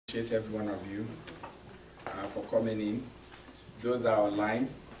Appreciate every one of you for coming in. Those that are online,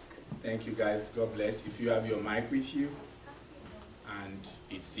 thank you guys. God bless. If you have your mic with you and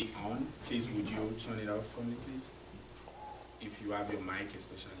it's still on, please would you turn it off for me, please? If you have your mic,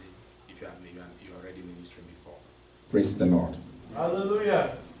 especially if you have you're already ministering before. Praise the Lord.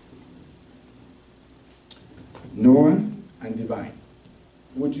 Hallelujah. Noah and Divine,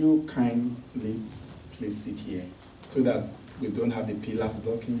 would you kindly please sit here so that we don't have the pillars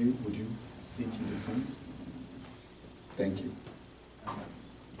blocking you? Would you sit in the front? Thank you.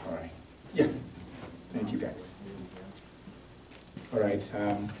 All right. Yeah. Thank you, guys. All right.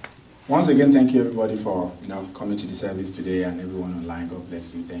 Once again, thank you everybody for coming to the service today, and everyone online. God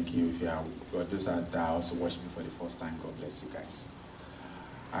bless you. Thank you. If you are for those that are also watching me for the first time, God bless you guys.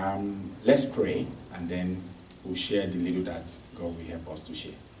 Let's pray, and then we'll share the little that God will help us to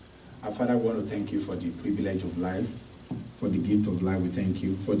share. Our Father, I want to thank you for the privilege of life, for the gift of life. We thank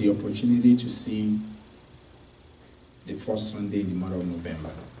you for the opportunity to see the first Sunday in the month of November.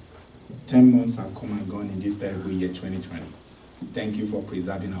 10 months have come and gone in this terrible year 2020. Thank you for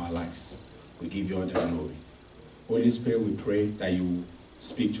preserving our lives. We give you all the glory. Holy Spirit, we pray that you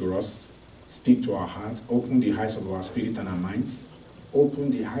speak to us, speak to our heart, open the eyes of our spirit and our minds,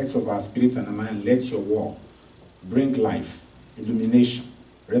 open the eyes of our spirit and our mind. Let your word bring life, illumination,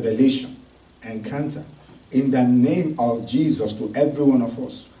 revelation, encounter. In the name of Jesus to every one of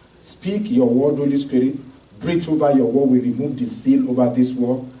us. Speak your word, Holy Spirit. Breathe over your word. We remove the seal over this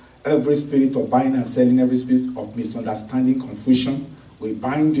word. Every spirit of buying and selling, every spirit of misunderstanding, confusion, we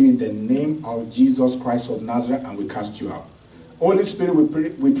bind you in the name of Jesus Christ of Nazareth, and we cast you out. Holy Spirit,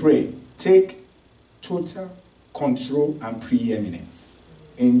 we pray, take total control and preeminence.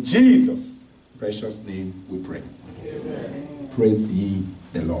 In Jesus' precious name we pray. Amen. Praise ye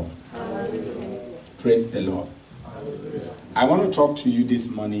the Lord. Hallelujah. Praise the Lord. Hallelujah. I want to talk to you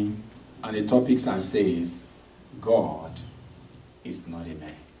this morning on the topics that says, God is not a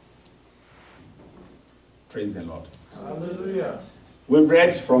man. Praise the Lord. Hallelujah. We've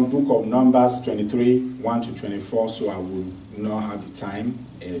read from book of Numbers 23, 1 to 24, so I will not have the time,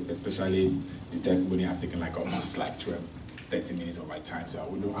 especially the testimony has taken almost 30 minutes of my time, so I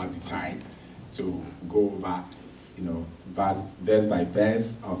will not have the time to go over, verse by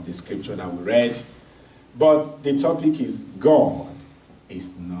verse of the scripture that we read. But the topic is, God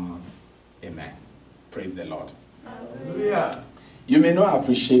is not a man. Praise the Lord. Hallelujah. You may not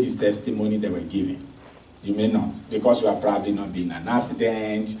appreciate this testimony that we're giving. You may not, because you are probably not been in an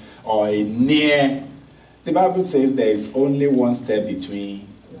accident or a near. The Bible says there is only one step between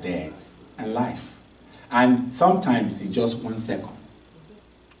death and life. And sometimes it's just 1 second.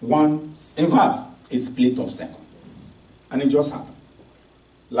 In fact, a split of second. And it just happened.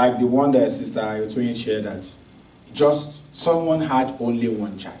 Like the one that Sister Yotoyin shared, that just someone had only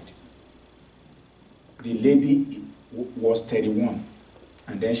one child. The lady was 31.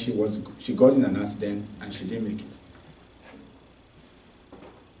 And then she got in an accident and she didn't make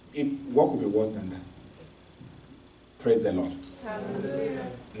it. What could be worse than that? Praise the Lord.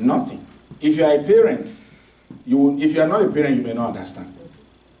 Hallelujah. Nothing. If you are a parent, if you are not a parent, you may not understand.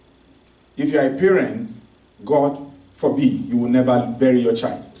 If you are a parent, God forbid, you will never bury your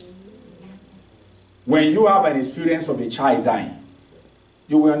child. When you have an experience of a child dying,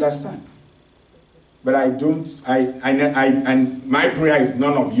 you will understand. But and my prayer is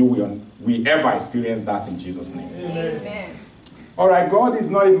none of you will ever experience that in Jesus' name. Amen. All right, God is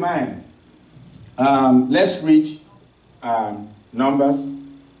not a man. Let's read Numbers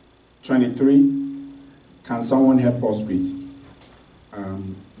 23. Can someone help us with?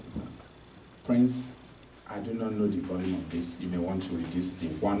 Prince, I do not know the volume of this. You may want to reduce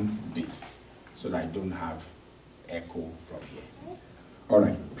it one bit so that I don't have echo from here. All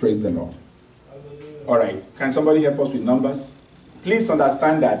right, praise the Lord. All right, can somebody help us with Numbers? Please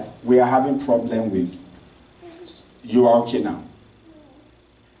understand that we are having problem with. You are okay now?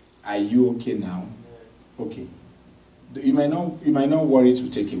 Are you okay now? Okay. You might not worry to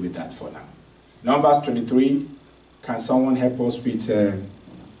take it with that for now. Numbers 23. Can someone help us with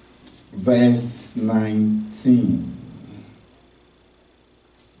verse 19?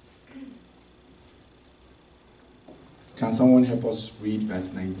 Can someone help us read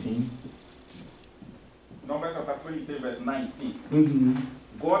verse 19? Numbers chapter 23, verse 19. Mm-hmm.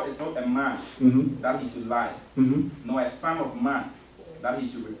 God is not a man that he should lie, nor a son of man that he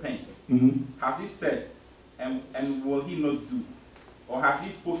should repent. Has he said, and will he not do? Or has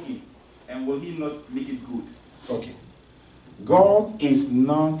he spoken, and will he not make it good? Okay. God is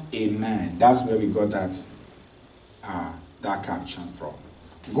not a man. That's where we got that caption from.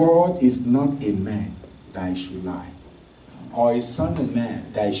 God is not a man that he should lie. or a son of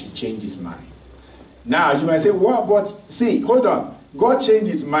man that he should change his mind? Now, you might say, well, but see, hold on. God changed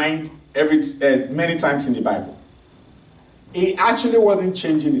his mind many times in the Bible. He actually wasn't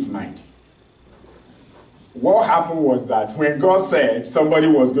changing his mind. What happened was that when God said somebody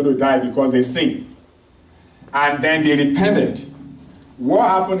was going to die because they sinned, and then they repented, what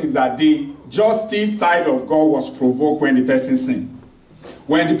happened is that the justice side of God was provoked when the person sinned.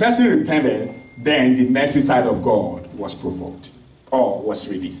 When the person repented, then the mercy side of God was provoked or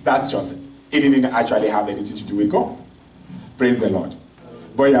was released. That's just it. It didn't actually have anything to do with God. Praise the Lord.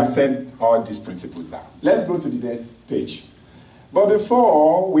 But he has said all these principles down. Let's go to the next page. But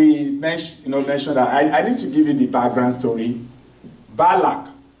before we mention that, I need to give you the background story. Balak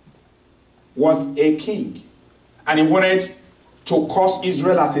was a king, and he wanted to curse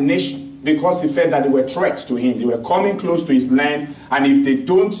Israel as a nation because he felt that they were threats to him. They were coming close to his land, and if they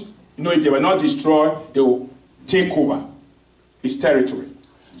don't, if they were not destroyed, they will take over his territory.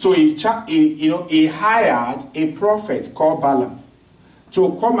 So he hired a prophet called Balaam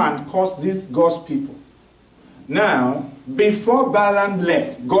to come and curse these God's people. Now, before Balaam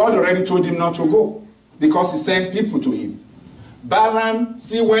left, God already told him not to go because he sent people to him. Balaam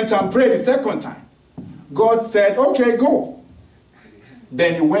still went and prayed the second time. God said, okay, go.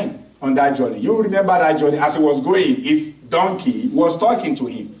 Then he went on that journey. You remember that journey. As he was going, his donkey was talking to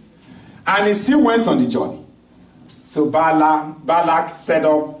him. And he still went on the journey. So Balak set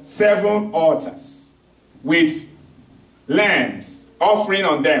up 7 altars with lambs, offering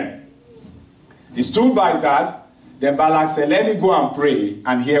on them. He stood by that. Then Balak said, let me go and pray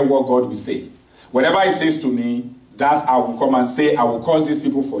and hear what God will say. Whatever he says to me, that I will come and say, I will curse these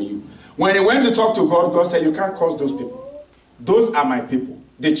people for you. When he went to talk to God, God said, you can't curse those people. Those are my people,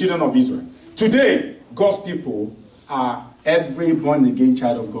 the children of Israel. Today, God's people are every born-again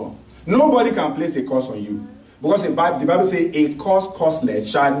child of God. Nobody can place a curse on you. Because the Bible says, a curse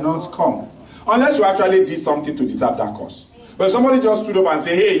curseless shall not come. Unless you actually did something to deserve that curse. But if somebody just stood up and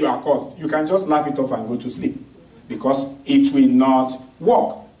say, hey, you are cursed, you can just laugh it off and go to sleep. Because it will not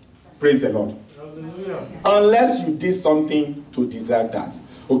work. Praise the Lord. Hallelujah. Unless you did something to deserve that.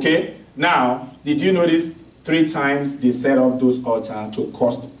 Okay? Now, did you notice 3 times they set up those altars to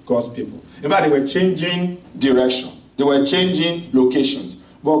curse God's people? In fact, they were changing direction. They were changing locations.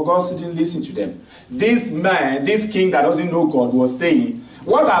 But God didn't listen to them. This man, this king that doesn't know God was saying,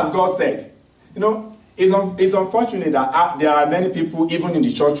 what has God said? It's unfortunate that there are many people, even in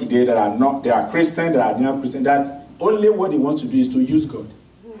the church today, that are not, they are Christian, that are not Christian, that only what they want to do is to use God.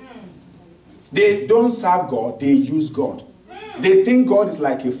 They don't serve God, they use God. They think God is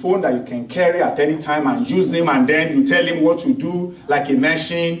like a phone that you can carry at any time and use him, and then you tell him what to do, like a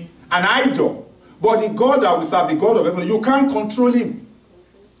machine, an idol. But the God that we serve, the God of heaven, you can't control him.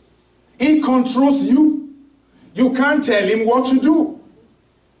 He controls you. You can't tell him what to do.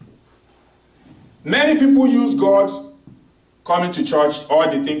 Many people use God coming to church. All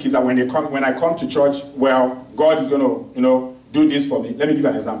they think is that when I come to church, well, God is going to, do this for me. Let me give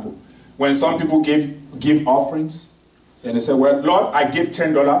an example. When some people give offerings, and they say, well, Lord, I give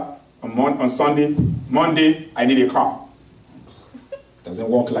 $10 on Sunday. Monday, I need a car. Doesn't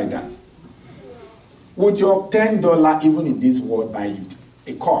work like that. Would your $10 even in this world buy you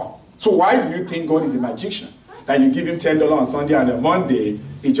a car? So why do you think God is a magician? That you give him $10 on Sunday and on Monday,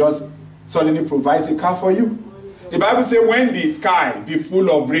 he just suddenly provides a car for you. The Bible says when the sky be full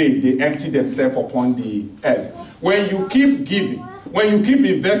of rain, they empty themselves upon the earth. When you keep giving, when you keep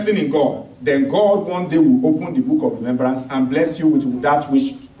investing in God, then God one day will open the book of remembrance and bless you with that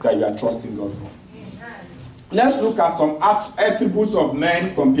which that you are trusting God for. Let's look at some attributes of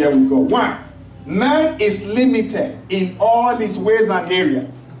man compared with God. 1, man is limited in all his ways and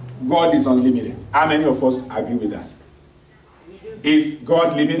areas. God is unlimited. How many of us agree with that? Is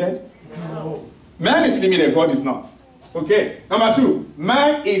God limited? No. Man is limited, God is not. Okay. Number 2,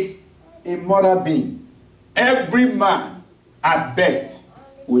 man is a mortal being. Every man, at best,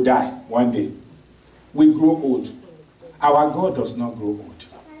 will die one day. We grow old. Our God does not grow old.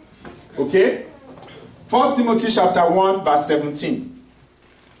 Okay? 1 Timothy chapter 1, verse 17.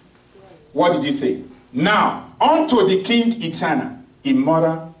 What did he say? Now, unto the King eternal,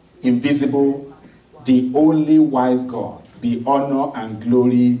 immortal, invisible, the only wise God, be honor and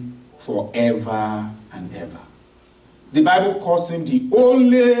glory forever and ever. The Bible calls him the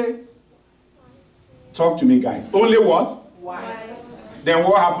only, talk to me guys, only what? Wise. Then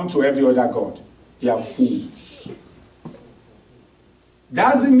what happened to every other God? They are fools.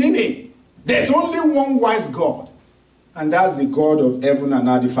 That's the meaning. There's only one wise God, and that's the God of heaven and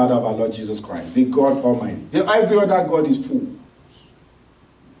earth, the Father of our Lord Jesus Christ, the God Almighty. Every other God is fool.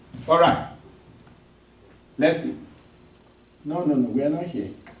 All right. Let's see. No, we are not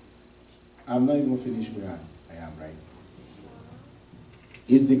here. I'm not even finished where I am right.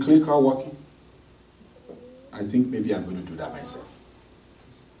 Is the clicker working? I think maybe I'm going to do that myself.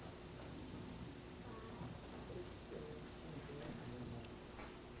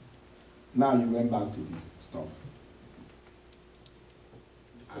 Now you went back to the stuff.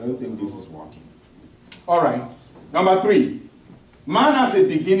 I don't think this is working. All right. Number 3. Man has a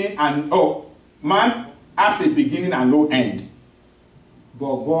beginning and no end.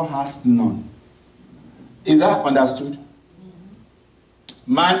 But God has none. Is that understood?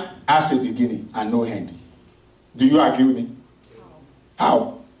 Man has a beginning and no end. Do you agree with me?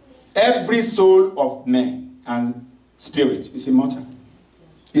 How? Every soul of man and spirit is immortal.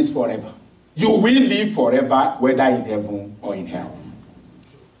 Is forever. You will live forever, whether in heaven or in hell.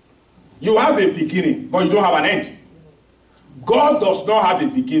 You have a beginning, but you don't have an end. God does not have a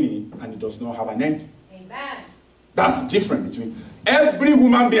beginning and he does not have an end. Amen. That's the difference between every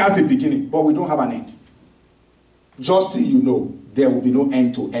human being has a beginning, but we don't have an end. Just so you know, there will be no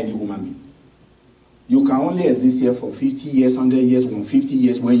end to any human being. You can only exist here for 50 years, 100 years, 150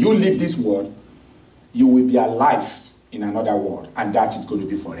 years. When you leave this world, you will be alive in another world, and that is going to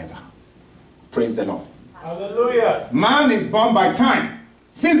be forever. Praise the Lord. Hallelujah. Man is bound by time.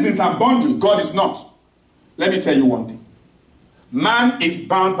 Seasons are boundary. God is not. Let me tell you one thing. Man is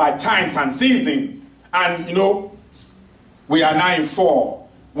bound by times and seasons. And you know, we are now in fall.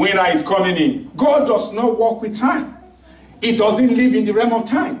 Winter is coming in. God does not walk with time. He doesn't live in the realm of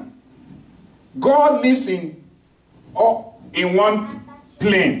time. God lives in one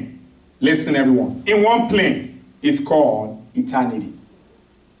plane. Listen, everyone. In one plane. It's called eternity.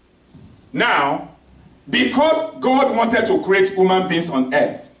 Now, because God wanted to create human beings on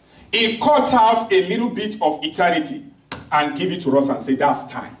earth, he cut out a little bit of eternity and give it to us and say, that's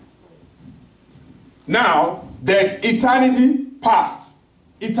time. Now, there's eternity past,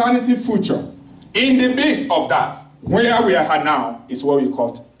 eternity future. In the midst of that, where we are now is what we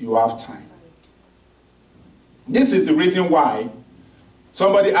call you have time. This is the reason why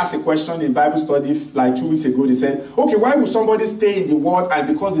somebody asked a question in Bible study like 2 weeks ago. They said, okay, why would somebody stay in the world and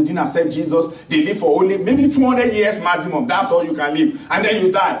because they didn't accept Jesus, they live for only maybe 200 years maximum. That's all you can live. And then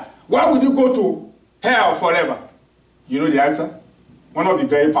you die. Why would you go to hell forever? You know the answer? One of the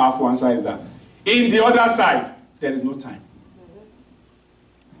very powerful answers is that in the other side, there is no time.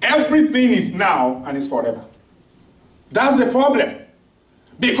 Everything is now and is forever. That's the problem.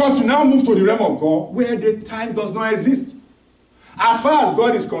 Because you now move to the realm of God where the time does not exist. As far as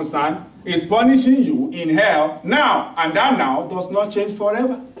God is concerned, He's punishing you in hell now, and that now does not change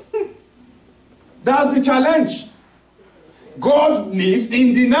forever. That's the challenge. God lives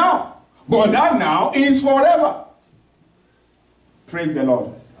in the now, but that now is forever. Praise the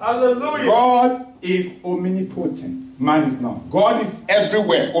Lord. Hallelujah. God is omnipotent. Man is not. God is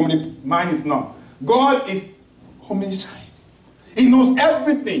everywhere. Man is not. God is omniscient. He knows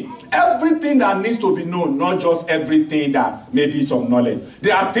everything. Everything that needs to be known, not just everything that may be some knowledge.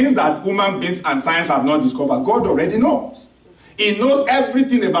 There are things that human beings and science have not discovered. God already knows. He knows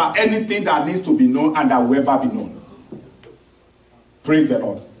everything about anything that needs to be known and that will ever be known. Praise the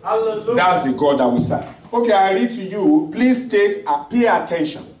Lord. Hallelujah. That's the God that we serve. Okay, I read to you. Please pay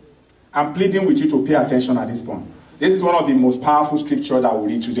attention. I'm pleading with you to pay attention at this point. This is one of the most powerful scriptures that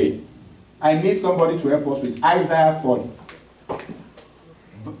we read today. I need somebody to help us with Isaiah 40.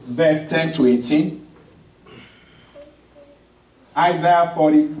 Verse 10 to 18. Isaiah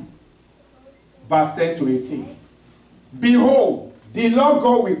 40, verse 10 to 18. Behold, the Lord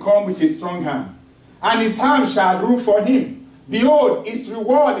God will come with a strong hand, and his hand shall rule for him. Behold, his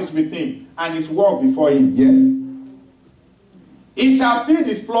reward is with him, and his work before him. Yes. He shall feed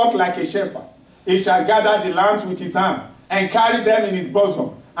his flock like a shepherd. He shall gather the lambs with his hand, and carry them in his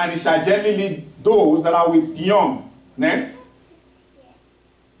bosom, and he shall gently lead those that are with young. Next.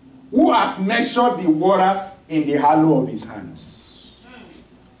 Who has measured the waters in the hollow of his hands,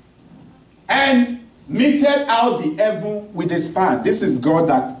 and meted out the heaven with a span. This is God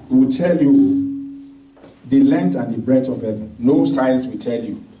that will tell you the length and the breadth of heaven. No science will tell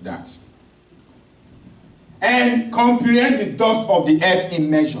you that. And comprehend the dust of the earth in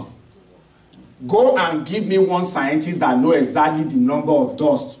measure. Go and give me one scientist that knows exactly the number of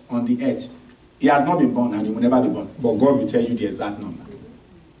dust on the earth. He has not been born and he will never be born. But God will tell you the exact number.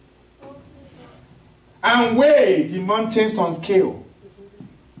 And weigh the mountains on scale.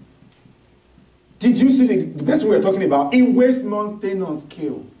 Did you see the person we were talking about? He weighs mountain on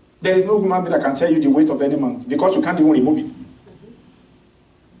scale. There is no human being that can tell you the weight of any mountain because you can't even remove it.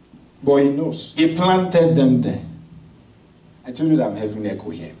 But he knows. He planted them there. I told you that I'm having an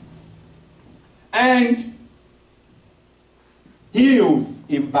echo here. And heals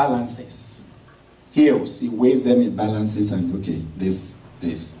imbalances. Heals. He weighs them in balances and okay, this.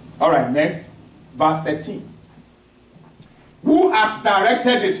 All right, next. Verse 13. Who has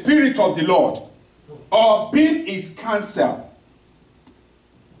directed the Spirit of the Lord, or been his counsel,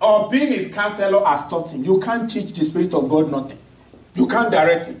 or being his counselor has taught him? You can't teach the Spirit of God nothing. You can't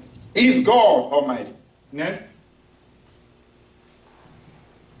direct him. He is God Almighty. Next.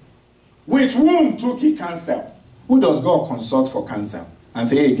 With whom took he counsel? Who does God consult for counsel and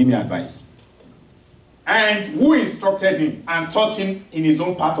say, hey, give me advice? And who instructed him and taught him in his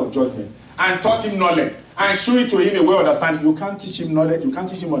own path of judgment and taught him knowledge and show it to him a way of understanding? You can't teach him knowledge. You can't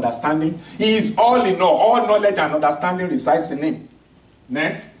teach him understanding. He is all in all. All knowledge and understanding resides in him.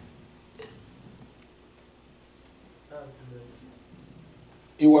 Next.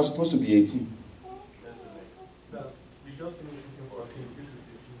 It was supposed to be 18.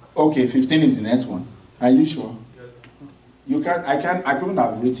 Okay, 15 is the next one. Are you sure? Yes. You can't. I couldn't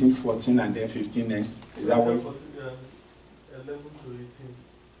have written 14 and then 15 next. Is that what? 11 to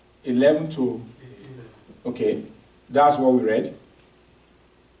 18. 11 to 18. Okay, that's what we read.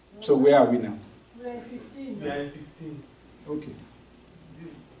 So where are we now? We are in 15. We are in 15. Okay.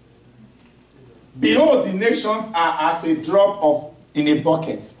 Behold, the nations are as a drop in a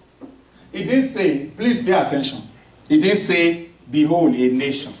bucket. It didn't say, please pay attention. It didn't say, behold, a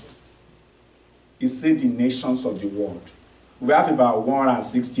nation. It said the nations of the world. We have about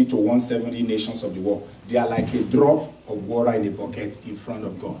 160 to 170 nations of the world. They are like a drop of water in a bucket in front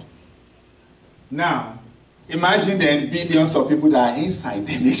of God. Now, imagine then billions of people that are inside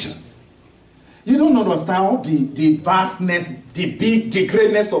the nations. You don't understand the vastness, the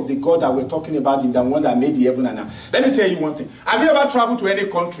greatness of the God that we're talking about, the one that made the heaven and earth. Let me tell you one thing. Have you ever traveled to any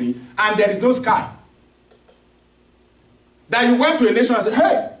country and there is no sky? That you went to a nation and said,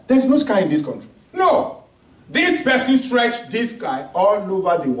 hey, there's no sky in this country. No. This person stretched this sky all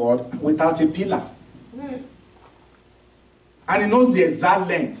over the world without a pillar. And he knows the exact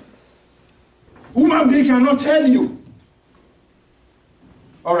length. Human being cannot tell you.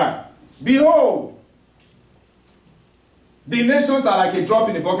 All right. Behold, the nations are like a drop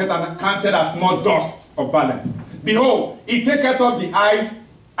in the bucket and counted as small dust of balance. Behold, he taketh up the eyes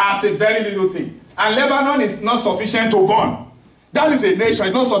as a very little thing. And Lebanon is not sufficient to burn. That is a nation,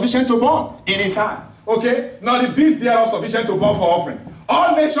 it's not sufficient to burn in his hand. Okay? Now the beast thereof sufficient to burn for offering.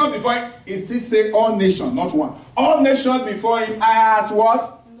 All nations before him, he still say all nations, not one. All nations before him as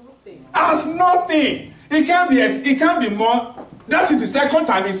what? Nothing. As nothing. It can't be more. That is the second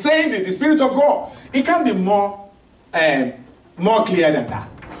time he's saying this, the Spirit of God. It can't be more clear than that.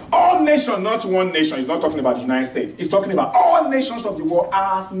 All nations, not one nation. He's not talking about the United States. He's talking about all nations of the world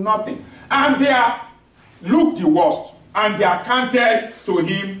as nothing. And they are look the worst. And they are counted to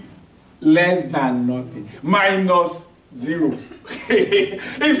him less than nothing. Minus zero.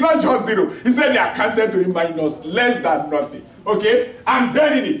 It's not just zero. He said they are counted to him minus less than nothing. Okay? And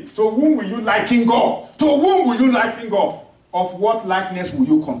verily, to whom will you liken God? To whom will you liken God? Of what likeness will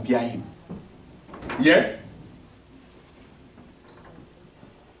you compare him? Yes?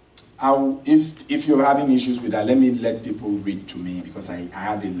 If you're having issues with that, let people read to me because I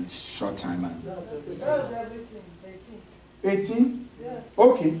have a short time. And That was everything. 18? Yeah.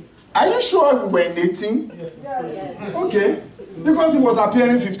 Okay. Are you sure we were in 18? Yes. Yes. Okay. Because it was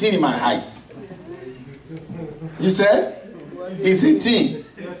appearing 15 in my eyes. You said? It's 18.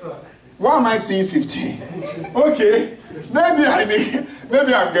 Yes, sir. Why am I seeing 15? Okay.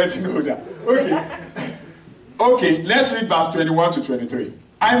 Maybe I'm getting older. Okay. Okay, let's read verse 21 to 23.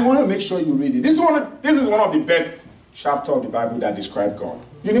 I want to make sure you read it. This is one of the best chapters of the Bible that describe God.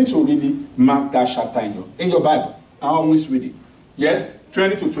 You need to really mark that chapter in your Bible. I always read it. Yes?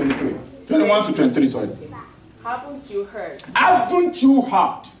 20 to 23. 21 to 23, sorry. Haven't you heard? Haven't you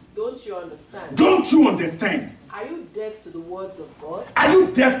heard? Don't you understand? Don't you understand? Are you deaf to the words of God? Are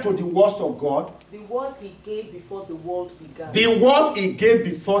you deaf to the words of God? The words he gave before the world began. The words he gave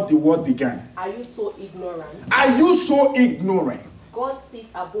before the world began. Are you so ignorant? Are you so ignorant? God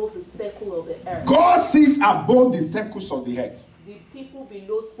sits above the circle of the earth. God sits above the circles of the earth. The people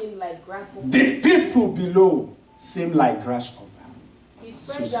below seem like grasshoppers. The people below seem like grasshoppers. He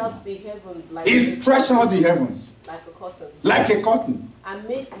spreads out the heavens like He stretched out the heavens like a curtain. like a curtain. And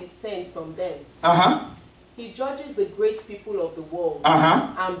makes his tent from them. He judges the great people of the world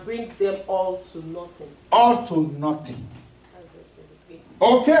and brings them all to nothing. All to nothing.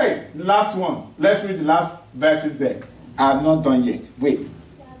 Okay, last ones. Let's read the last verses there. I'm not done yet. Wait.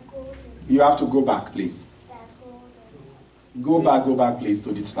 You have to go back, please. Go back, please,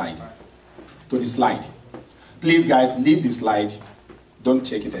 to the slide. To the slide. Please, guys, leave the slide. Don't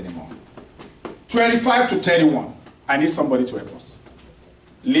check it anymore. 25 to 31. I need somebody to help us.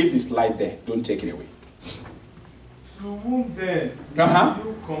 Leave the slide there. Don't take it away. To whom then will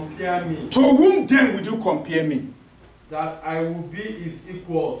you compare me? To whom then would you compare me? That I will be his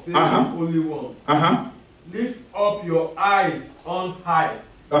equal, says the Holy One. Lift up your eyes on high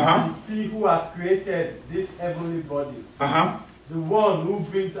and see who has created these heavenly bodies. The one who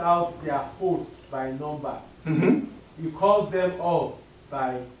brings out their host by number. He calls them all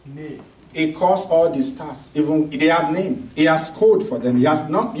by name. He calls all the stars, even they have name. He has code for them. He has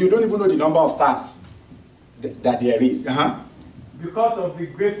not. You don't even know the number of stars that there is. Because of the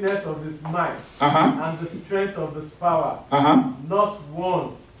greatness of his might and the strength of his power, not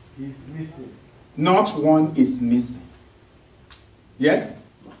one is missing. Not one is missing. Yes?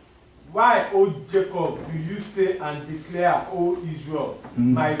 Why, O Jacob, do you say and declare, O Israel,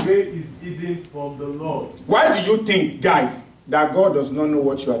 my way is hidden from the Lord? Why do you think, guys, that God does not know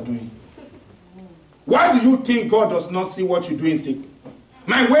what you are doing? Why do you think God does not see what you do in secret?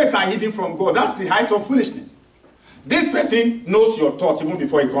 My ways are hidden from God. That's the height of foolishness. This person knows your thoughts even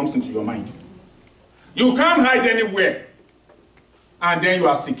before it comes into your mind. You can't hide anywhere, and then you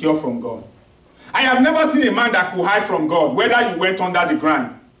are secure from God. I have never seen a man that could hide from God, whether you went under the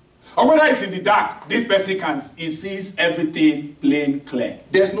ground or whether it's in the dark. This person he sees everything plain clear.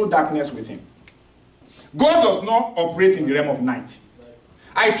 There's no darkness with him. God does not operate in the realm of night.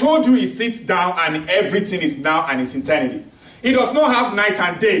 I told you he sits down and everything is now and is eternity. He does not have night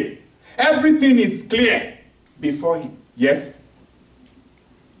and day. Everything is clear before him. Yes?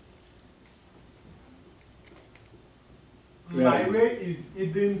 My way is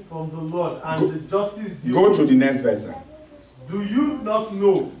hidden from the Lord, and the justice due. Go to the next verse. Do you not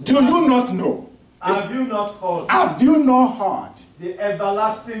know? Do you not know? Have you not heard? Have you not heard? The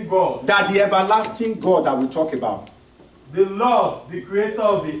everlasting God. That the everlasting God that we talk about. The Lord, the creator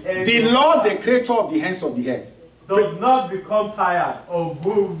of the earth. The Lord, the creator of the ends of the earth. Does not become tired or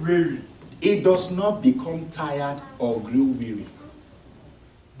grow weary. It does not become tired or grow weary.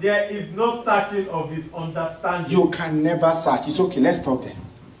 There is no searching of his understanding. You can never search. It's okay, let's stop there.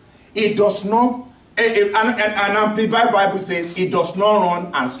 It does not, an Amplified Bible says, it does not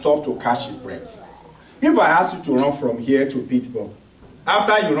run and stop to catch his breath. If I ask you to run from here to Pittsburgh,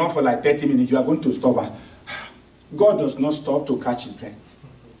 after you run for like 30 minutes, you are going to stop. God does not stop to catch his breath.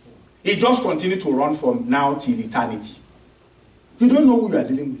 He just continues to run from now till eternity. You don't know who you are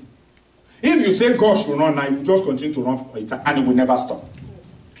dealing with. If you say God should run now, you just continue to run for eternity and it will never stop.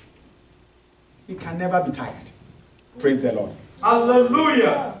 He can never be tired. Praise the Lord.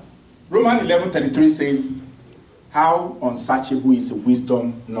 Hallelujah. Romans 11:33 says, how unsearchable is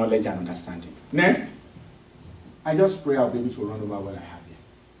wisdom, knowledge, and understanding. Next. I just pray I'll be able to run over what I have here.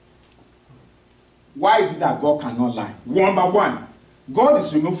 Why is it that God cannot lie? Number one, God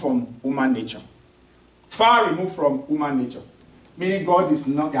is removed from human nature. Far removed from human nature. Meaning God has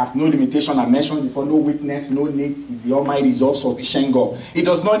no limitation. I mentioned before, no weakness, no need. He's the Almighty, he's all sufficient God. He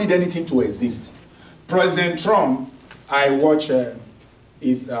does not need anything to exist. President Trump, I watched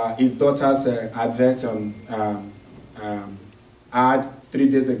his daughter's advert ad 3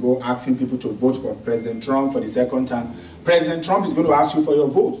 days ago asking people to vote for President Trump for the second time. President Trump is going to ask you for your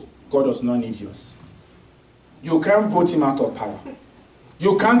vote. God does not need yours. You can't vote him out of power.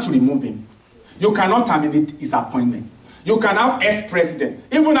 You can't remove him. You cannot terminate his appointment. You can have ex-president.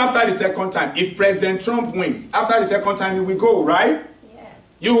 Even after the second time, if President Trump wins, after the second time he will go, right? Yeah.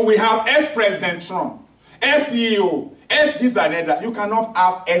 You will have ex-President Trump, ex-CEO, ex-this and that. You cannot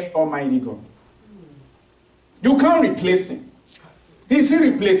have ex-Almighty God. You can't replace him. He's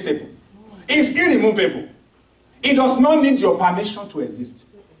irreplaceable. He's irremovable. He does not need your permission to exist.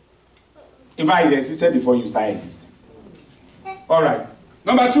 In fact, he existed before you started existing. All right.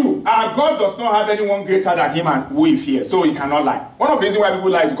 Number two, our God does not have anyone greater than him and who he fears, so he cannot lie. One of the reasons why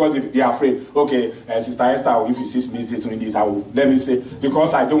people lie is because they are afraid. Okay, Sister Esther, if you see me doing this, let me say,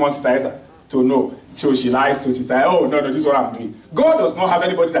 because I don't want Sister Esther to know. So she lies to Sister, oh, no, this is what I'm doing. God does not have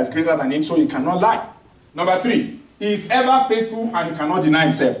anybody that's greater than him, so he cannot lie. Number three, he is ever faithful and he cannot deny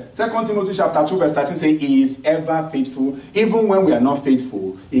himself. 2 Timothy chapter 2 verse 13 says he is ever faithful. Even when we are not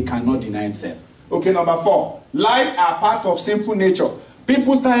faithful, he cannot deny himself. Okay, number four, lies are part of sinful nature.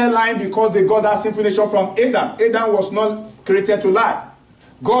 People started lying because they got that sinful nature from Adam. Adam was not created to lie.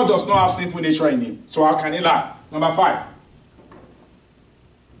 God does not have sinful nature in him. So how can he lie? Number five,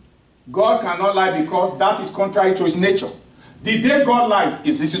 God cannot lie because that is contrary to his nature. The day God lies,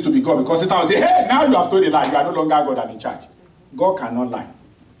 it ceases to be God, because Satan will say, hey, now you have told a lie. You are no longer God, I'm in charge. God cannot lie.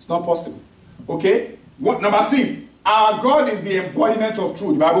 It's not possible. Okay? Number six, our God is the embodiment of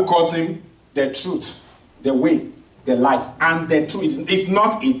truth. The Bible calls him the truth, the way, the life, and the truth. It's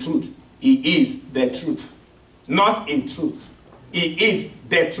not a truth. He is the truth. not in truth. He is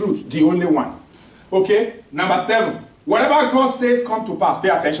the truth, the only one. Okay? Number 7. Whatever God says come to pass. Pay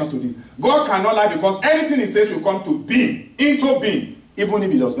attention to this. God cannot lie because anything he says will come to being, into being, even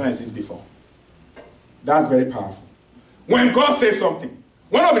if it does not exist before. That's very powerful. When God says something,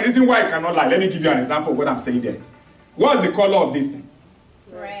 one of the reasons why he cannot lie, let me give you an example of what I'm saying there. What's the color of this thing?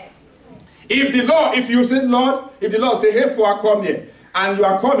 Red. If you say, Lord, if the Lord say, hey, for come here, and you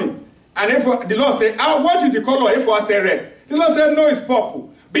are coming, and if the Lord say, what is the color? If I say red, the Lord said, no, it's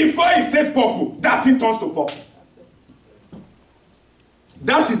purple. Before he says purple, that thing turns to purple.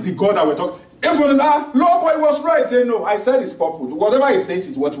 That is the God that we're talking. Everyone says, Lord, boy, it was right. Say, no, I said it's purple. Whatever he says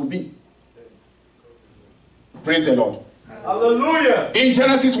is what will be. Praise the Lord. Hallelujah. In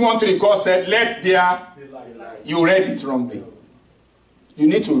Genesis 1:3, God said, let there, you read it wrongly. You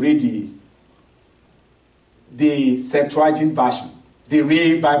need to read the Septuagint version, the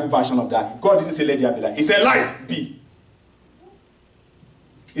real Bible version of that. God didn't say let there be light. He said light be.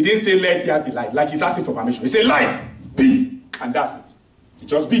 He didn't say let there be light, like he's asking for permission. He said light be, and that's it. It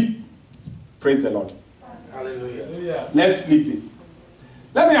just be. Praise the Lord. Hallelujah. Let's flip this.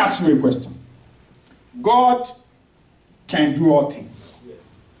 Let me ask you a question. God can do all things. Yes.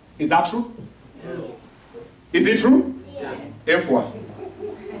 Is that true? Yes. Is it true? Yes. F1.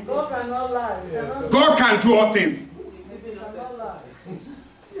 God cannot lie. God can do all things. Cannot lie.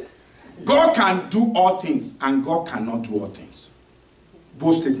 God can do all things and God cannot do all things.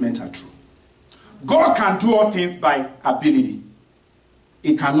 Both statements are true. God can do all things by ability.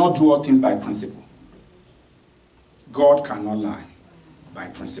 He cannot do all things by principle. God cannot lie by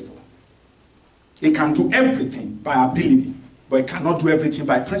principle. He can do everything by ability, but he cannot do everything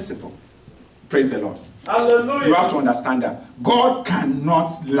by principle. Praise the Lord. Hallelujah. You have to understand that. God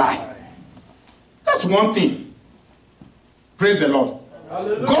cannot lie. That's one thing. Praise the Lord.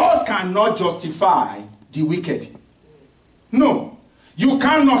 Hallelujah. God cannot justify the wicked. No. You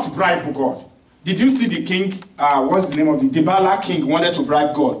cannot bribe God. Did you see the king, what's the name of the Balak king wanted to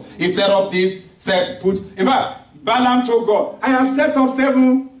bribe God? He set up this, in fact, Balaam told God, I have set up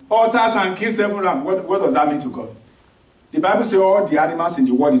 7 altars and killed 7 rams. What does that mean to God? The Bible says all the animals in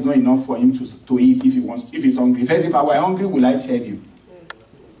the world is not enough for him to eat if he wants, if he's hungry. First, if I were hungry, will I tell you?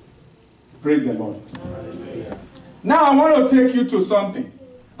 Praise the Lord. Hallelujah. Now I want to take you to something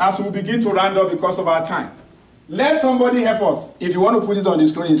as we begin to round up because of our time. Let somebody help us. If you want to put it on the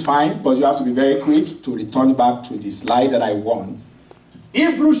screen, it's fine, but you have to be very quick to return back to the slide that I want.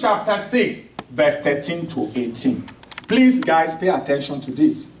 Hebrews chapter 6, verse 13 to 18. Please, guys, pay attention to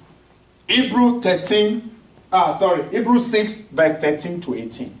this. Hebrews 6, verse 13 to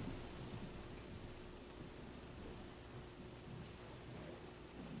 18.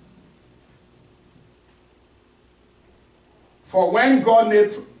 For when God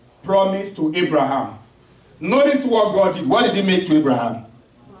made promise to Abraham, notice what God did. What did he make to Abraham?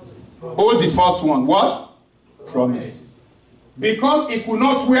 Oh, the first one. What? Promise. Because he could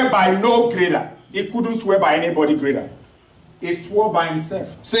not swear by no greater. He couldn't swear by anybody greater. He swore by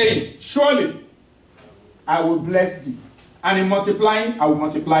himself, saying, surely I will bless thee, and in multiplying, I will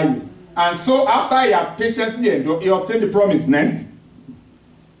multiply you. And so after he had patiently endured, he obtained the promise. Next.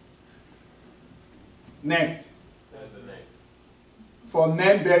 For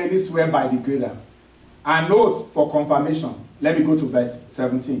men verily swear by the greater. And note for confirmation. Let me go to verse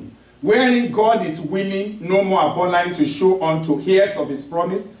 17. Wherein God is willing no more abundantly to show unto heirs of his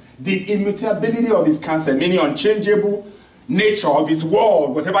promise the immutability of his counsel, meaning unchangeable nature of his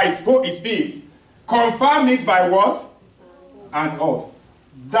word, whatever he speaks, confirm it by what? And oath.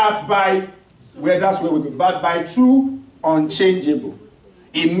 That by, that's where we go, but by true, unchangeable,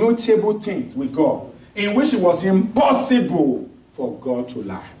 immutable things with God, in which it was impossible for God to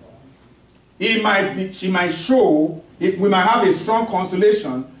lie. She might show, we might have a strong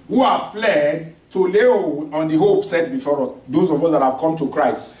consolation who have fled to lay hold on the hope set before us. Those of us that have come to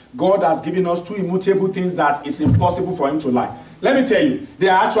Christ. God has given us 2 immutable things that is impossible for him to lie. Let me tell you,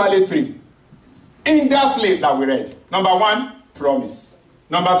 there are actually 3. In that place that we read. Number 1, promise.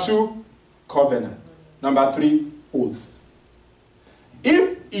 Number 2, covenant. Number 3, oath.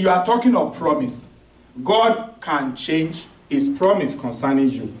 If you are talking of promise, God can change his promise concerning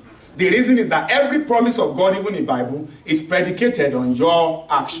you. The reason is that every promise of God, even in the Bible, is predicated on your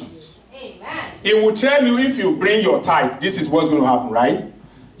actions. Amen. He will tell you if you bring your tithe, this is what's going to happen, right?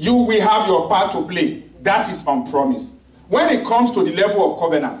 You will have your part to play. That is on promise. When it comes to the level of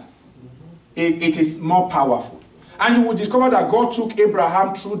covenant, it is more powerful. And you will discover that God took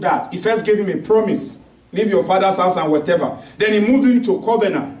Abraham through that. He first gave him a promise. Leave your father's house and whatever. Then he moved him to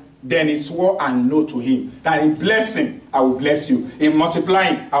covenant. Then he swore an oath to him that in blessing, I will bless you. In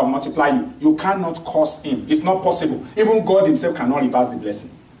multiplying, I will multiply you. You cannot curse him. It's not possible. Even God himself cannot reverse the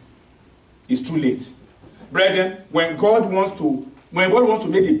blessing. It's too late. Brethren, when God wants to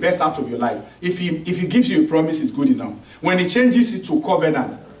make the best out of your life, if he gives you a promise, it's good enough. When he changes it to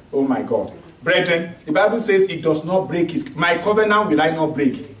covenant, oh my God. Brethren, the Bible says it does not break my covenant will I not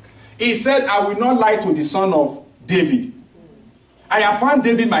break. He said, I will not lie to the son of David. I have found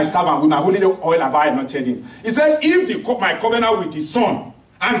David my servant, with my holy oil have I anointed him. He said, if my covenant with the son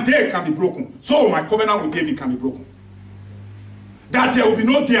and day can be broken, so my covenant with David can be broken. That there will be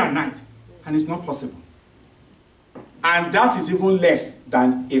no day and night. And it's not possible. And that is even less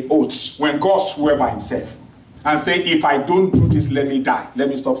than an oath when God swear by himself and say, if I don't do this, let me die. Let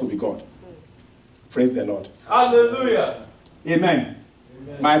me stop to be God. Praise the Lord. Hallelujah. Amen.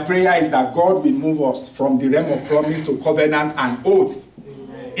 Amen. My prayer is that God will move us from the realm of promise to covenant and oaths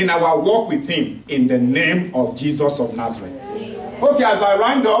in our walk with him in the name of Jesus of Nazareth. Amen. Okay, as I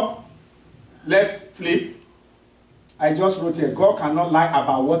round up, let's flip. I just wrote here, God cannot lie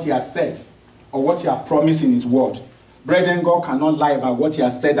about what he has said or what he has promised in his word. Brethren, God cannot lie about what he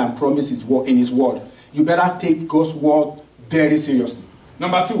has said and promised in his word. You better take God's word very seriously.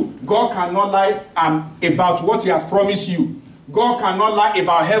 Number two, God cannot lie about what he has promised you. God cannot lie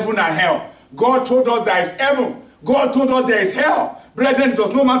about heaven and hell. God told us there is heaven. God told us there is hell. Brethren, it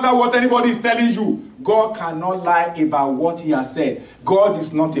does not matter what anybody is telling you. God cannot lie about what he has said. God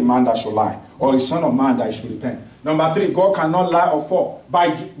is not a man that should lie, or a son of man that should repent. Number three, God cannot lie or fall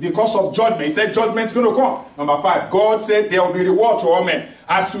because of judgment. He said judgment is going to come. Number five, God said there will be reward to all men.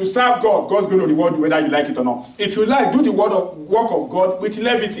 As you serve God, God's going to reward you whether you like it or not. If you like, do the work of God with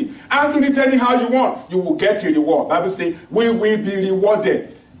levity. And do it anyhow you want. You will get a reward. The Bible says we will be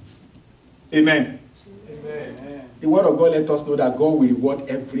rewarded. Amen. Amen. The word of God let us know that God will reward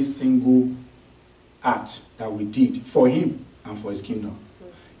every single act that we did for him and for his kingdom.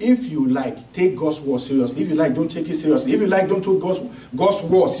 If you like, take God's word seriously. If you like, don't take it seriously. If you like, don't take God's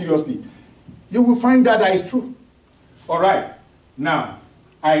word seriously. You will find that is true. All right. Now,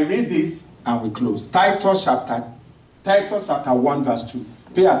 I read this and we close. Titus chapter 1 verse 2.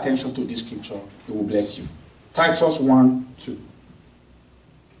 Pay attention to this scripture. It will bless you. Titus 1, 2.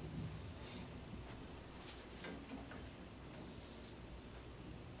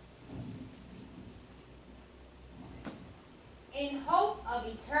 In hope of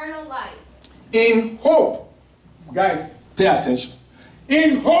eternal life. In hope. Guys, pay attention.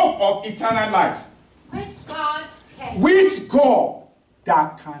 In hope of eternal life. Which God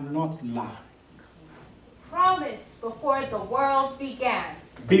that cannot lie. Promised before the world began.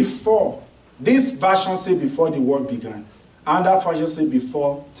 Before. This version say before the world began. And that version say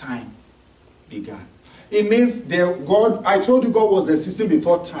before time began. It means I told you God was existing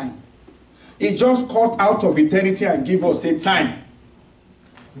before time. He just called out of eternity and give us a time.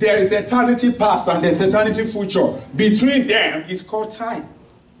 There is eternity past and there's eternity future. Between them is called time.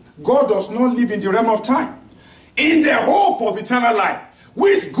 God does not live in the realm of time. In the hope of eternal life,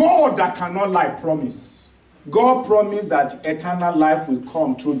 which God that cannot lie promise. God promised that eternal life will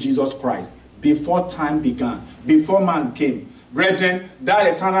come through Jesus Christ before time began, before man came. Brethren, that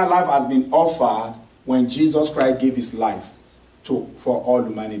eternal life has been offered when Jesus Christ gave his life for all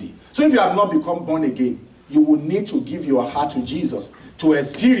humanity. So if you have not become born again, you will need to give your heart to Jesus to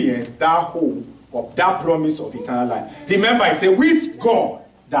experience that hope of that promise of eternal life. Remember, I say, which God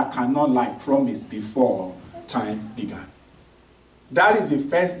that cannot lie promised before time began. That is the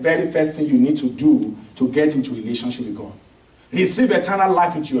very first thing you need to do to get into a relationship with God. Receive eternal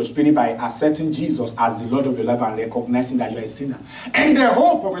life into your spirit by accepting Jesus as the Lord of your life and recognizing that you are a sinner. And the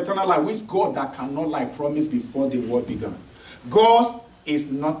hope of eternal life, which God that cannot lie promised before the world began. God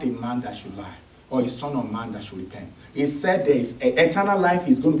is not a man that should lie, or a son of man that should repent. He said there is eternal life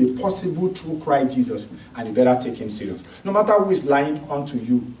is going to be possible through Christ Jesus, and you better take him serious. No matter who is lying unto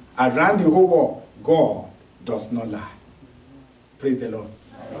you, around the whole world, God does not lie. Praise the Lord.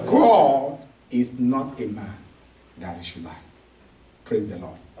 God is not a man that he should lie. Praise the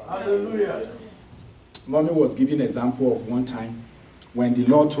Lord. Hallelujah. Mommy was giving an example of one time when the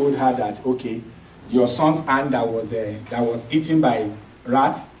Lord told her that, okay, your son's hand that was eaten by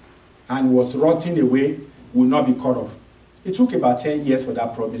rat and was rotting away will not be cut off. It took about 10 years for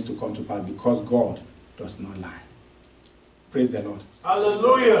that promise to come to pass because God does not lie. Praise the Lord.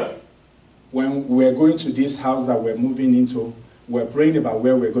 Hallelujah. When we were going to this house that we're moving into, we're praying about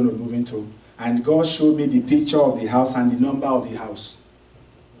where we're going to move into, and God showed me the picture of the house and the number of the house.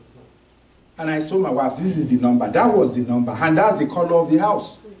 And I told my wife, this is the number. That was the number. And that's the color of the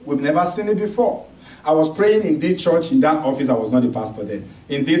house. We've never seen it before. I was praying in this church, in that office. I was not the pastor then.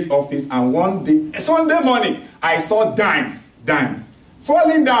 In this office, and one day, Sunday morning, I saw dimes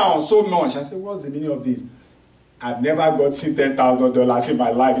falling down so much. I said, what's the meaning of this? I've never gotten $10,000 in my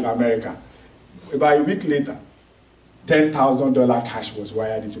life in America. About a week later, $10,000 cash was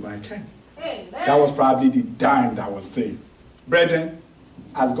wired into my account. Amen. That was probably the dime that was saved. Brethren,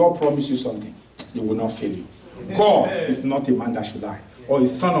 as God promised you something, He will not fail you. God is not a man that should lie, or a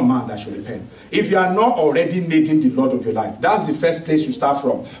son of man that should repent. If you are not already made Him the Lord of your life, that's the first place you start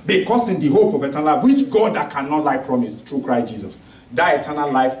from. Because in the hope of eternal life, which God that cannot lie promised through Christ Jesus, that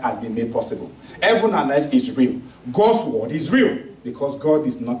eternal life has been made possible. Heaven and earth is real. God's word is real, because God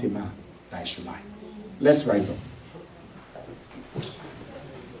is not a man that He should lie. Let's rise up.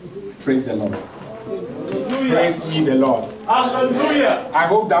 Praise the Lord. Hallelujah. Praise ye the Lord. Hallelujah. I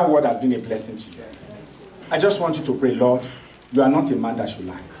hope that word has been a blessing to you. I just want you to pray, Lord, you are not a man that should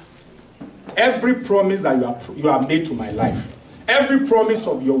lie. Every promise that you have made to my life, every promise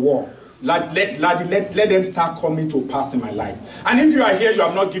of your word, let them start coming to pass in my life. And if you are here, you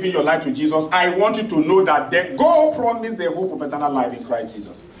have not given your life to Jesus, I want you to know that God promised the hope of eternal life in Christ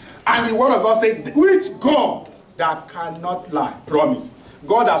Jesus. And the word of God said, which God that cannot lie, promise.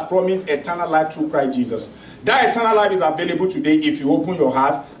 God has promised eternal life through Christ Jesus. That eternal life is available today if you open your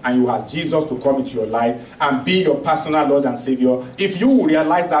heart and you ask Jesus to come into your life and be your personal Lord and Savior. If you will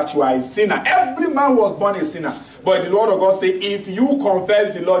realize that you are a sinner, every man was born a sinner. But the Lord of God says, if you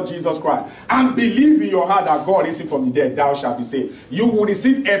confess the Lord Jesus Christ and believe in your heart that God is from the dead, thou shalt be saved. You will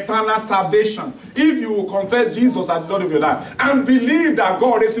receive eternal salvation. If you will confess Jesus as the Lord of your life and believe that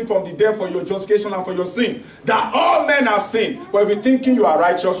God is from the dead for your justification and for your sin, that all men have sinned. But if you're thinking you are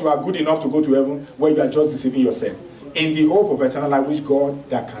righteous, you are good enough to go to heaven, well, you are just deceiving yourself. In the hope of eternal life, which God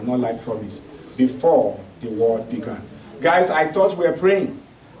that cannot lie promised before the world began. Guys, I thought we were praying.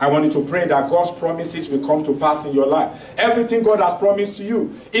 I want you to pray that God's promises will come to pass in your life. Everything God has promised to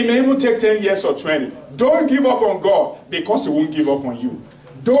you. It may even take 10 years or 20. Don't give up on God, because He won't give up on you.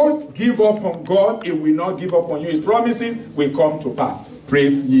 Don't give up on God. He will not give up on you. His promises will come to pass.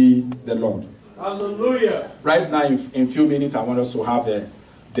 Praise ye the Lord. Hallelujah. Right now, in a few minutes, I want us to have the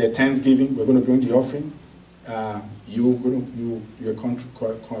Thanksgiving. We're going to bring the offering. You're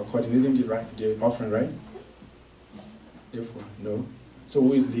coordinating the offering, right? Therefore, no. So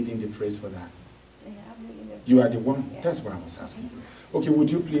who is leading the praise for that? You are the one. Yeah. That's what I was asking you. Okay,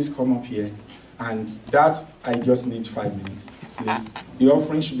 would you please come up here? And that, I just need 5 minutes, please. The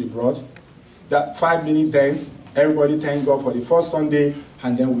offering should be brought. That 5-minute dance, everybody thank God for the first Sunday,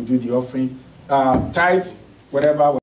 and then we do the offering. Tithe, whatever.